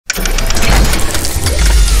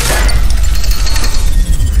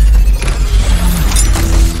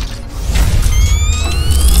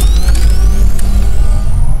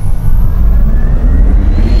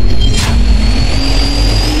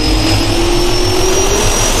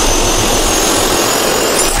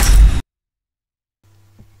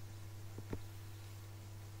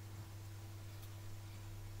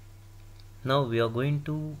Now we are going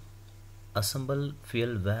to assemble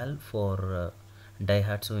fuel valve for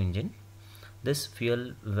diahatsu engine. This fuel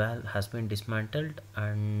valve has been dismantled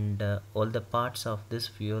and all the parts of this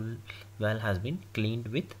fuel valve has been cleaned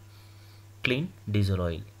with clean diesel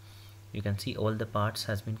oil. You can see all the parts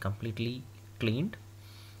has been completely cleaned.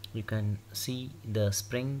 You can see the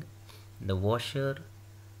spring, the washer,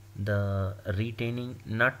 the retaining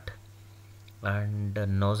nut and the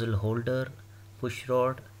nozzle holder, push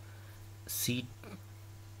rod, seat,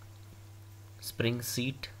 spring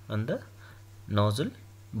seat and the nozzle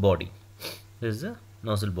body. This is the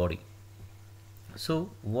nozzle body.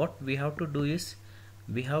 So what we have to do is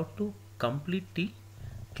we have to completely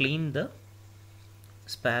clean the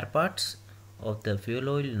spare parts of the fuel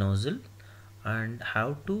oil nozzle and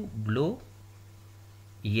have to blow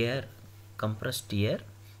air, compressed air,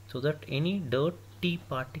 so that any dirty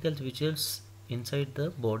particles which is inside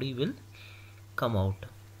the body will come out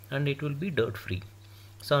and it will be dirt free.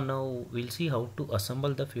 So now we'll see how to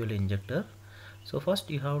assemble the fuel injector. So first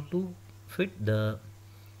you have to fit the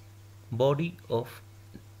body of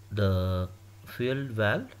the fuel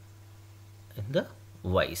valve in the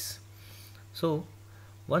vise. So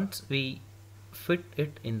once we fit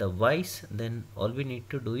it in the vise, then all we need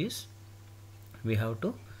to do is we have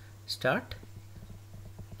to start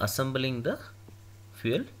assembling the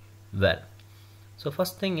fuel valve. So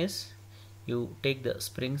first thing is you take the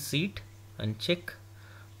spring seat and check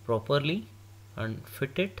properly and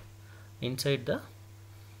fit it inside the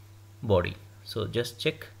body. So just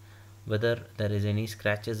check whether there is any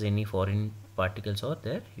scratches, any foreign particles are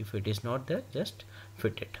there. If it is not there, just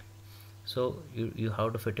fit it. So you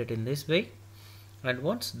have to fit it in this way, and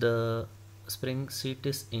once the spring seat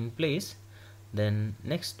is in place, then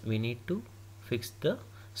next we need to fix the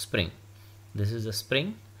spring. This is the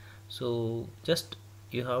spring, so just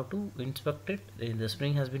you have to inspect it. The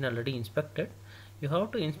spring has been already inspected. You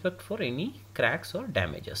have to inspect for any cracks or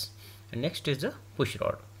damages. And next is the push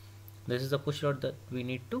rod. This is the push rod that we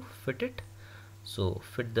need to fit it. So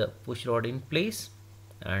fit the push rod in place,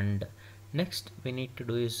 and next we need to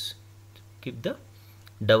do is keep the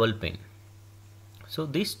double pin. So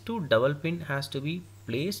these two double pin has to be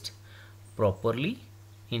placed properly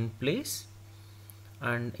in place,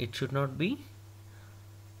 and it should not be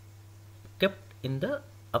kept in the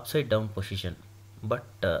upside down position. But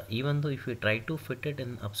even though if you try to fit it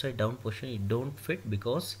in upside down position, it don't fit,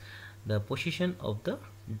 because the position of the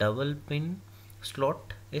double pin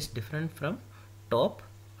slot is different from top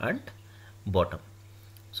and bottom.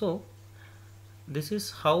 So this is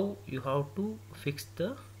how you have to fix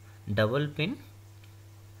the double pin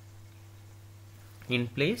in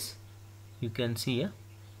place. You can see here,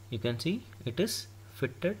 you can see it is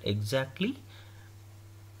fitted exactly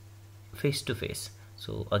face to face.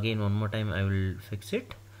 So again one more time I will fix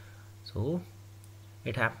it. So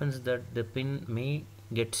it happens that the pin may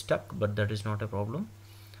get stuck, but that is not a problem.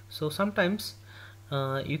 So sometimes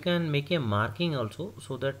you can make a marking also,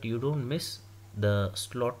 so that you don't miss the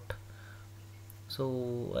slot.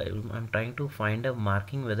 So I'm trying to find a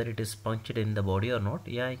marking whether it is punched in the body or not.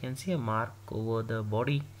 Yeah, I can see a mark over the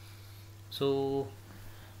body. So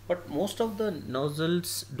but most of the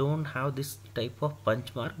nozzles don't have this type of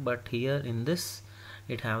punch mark, but here in this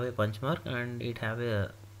it have a punch mark, and it have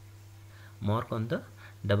a mark on the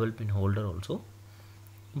double pin holder also.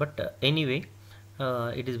 But anyway,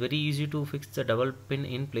 it is very easy to fix the double pin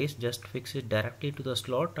in place. Just fix it directly to the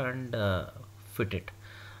slot and fit it,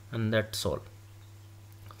 and that's all.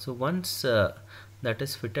 So once that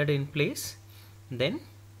is fitted in place, then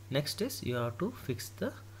next is you have to fix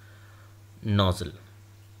the nozzle,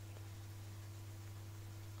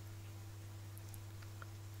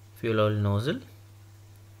 fuel oil nozzle.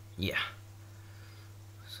 Yeah,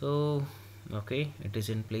 so okay, it is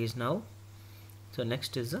in place now. So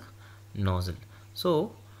next is the nozzle.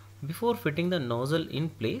 So before fitting the nozzle in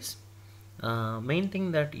place, main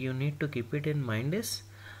thing that you need to keep it in mind is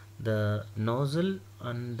the nozzle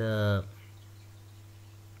and the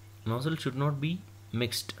nozzle should not be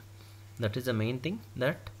mixed. That is the main thing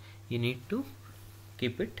that you need to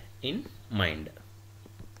keep it in mind.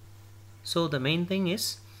 So the main thing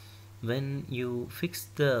is, when you fix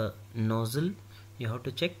the nozzle, you have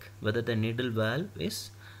to check whether the needle valve is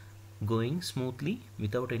going smoothly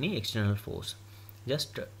without any external force.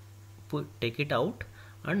 Just take it out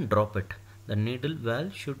and drop it. The needle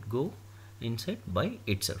valve should go inside by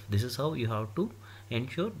itself. This is how you have to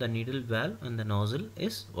ensure the needle valve and the nozzle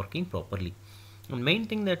is working properly. The main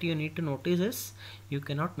thing that you need to notice is you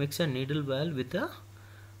cannot mix a needle valve with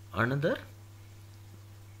another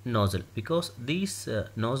nozzle, because these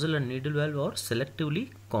nozzle and needle valve are selectively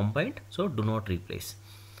combined, so do not replace.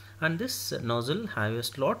 and this nozzle have a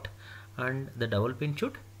slot and the dowel pin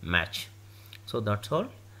should match. So that's all.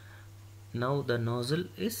 Now the nozzle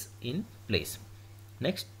is in place.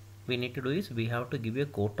 Next we need to do is we have to give a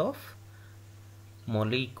coat of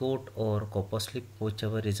moly coat or copper slip,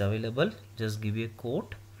 whichever is available. Just give a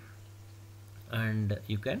coat and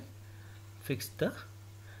you can fix the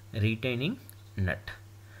retaining nut.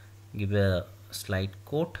 Give a slight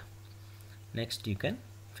coat. Next you can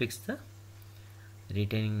fix the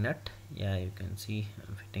retaining nut. Yeah, you can see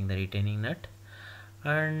I'm fitting the retaining nut.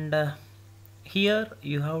 And here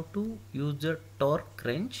you have to use the torque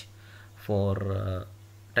wrench for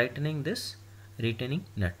tightening this retaining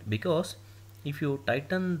nut, because if you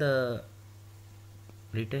tighten the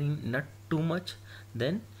retaining nut too much,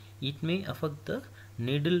 then it may affect the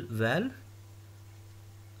needle valve,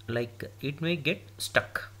 like it may get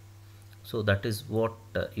stuck. So that is what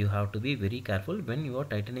you have to be very careful when you are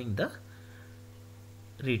tightening the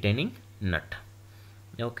retaining nut.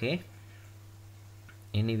 Okay,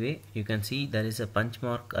 anyway, you can see there is a punch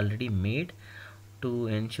mark already made to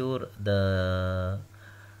ensure the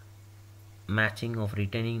matching of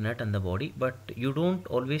retaining nut and the body, but you don't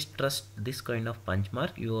always trust this kind of punch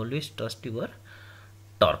mark, you always trust your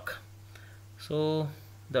torque. So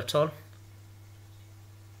that's all.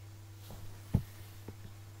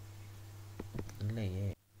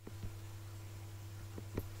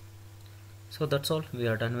 So that's all, we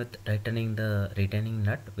are done with tightening the retaining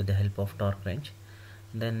nut with the help of torque wrench.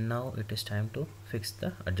 Then now it is time to fix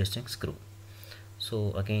the adjusting screw.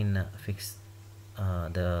 So again fix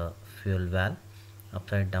the fuel valve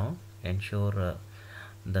upside down, ensure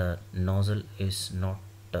the nozzle is not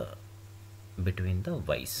between the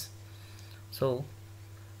vise. So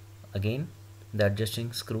again the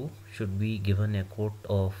adjusting screw should be given a coat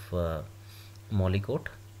of moly coat,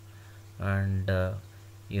 and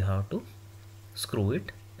you have to screw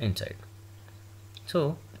it inside.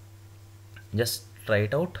 So just try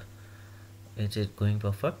it out, it is going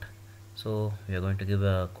perfect. So we are going to give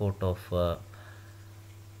a coat of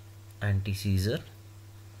anti-seizure.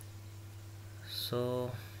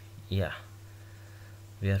 So yeah,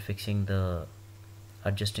 we are fixing the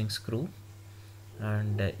adjusting screw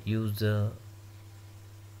and use the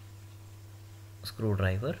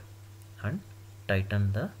screwdriver and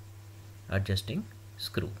tighten the adjusting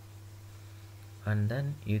screw, and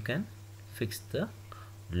then you can fix the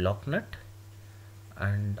lock nut,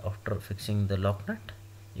 and after fixing the lock nut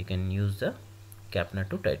you can use the cap nut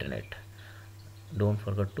to tighten it. Don't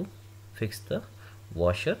forget to fix the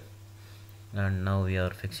washer. And now we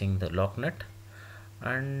are fixing the lock nut,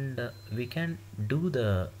 and we can do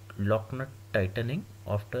the lock nut tightening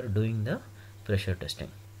after doing the pressure testing.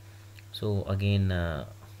 So again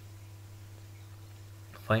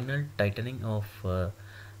final tightening of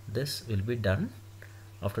this will be done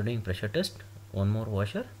after doing pressure test. One more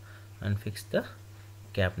washer and fix the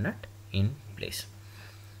cap nut in place.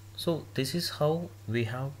 So this is how we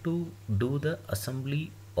have to do the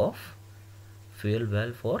assembly of fuel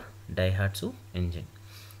valve for Daihatsu engine.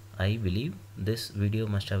 I believe this video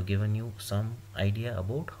must have given you some idea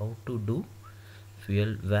about how to do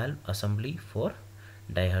fuel valve assembly for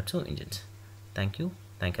Daihatsu engines. Thank you.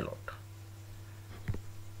 Thank you a lot.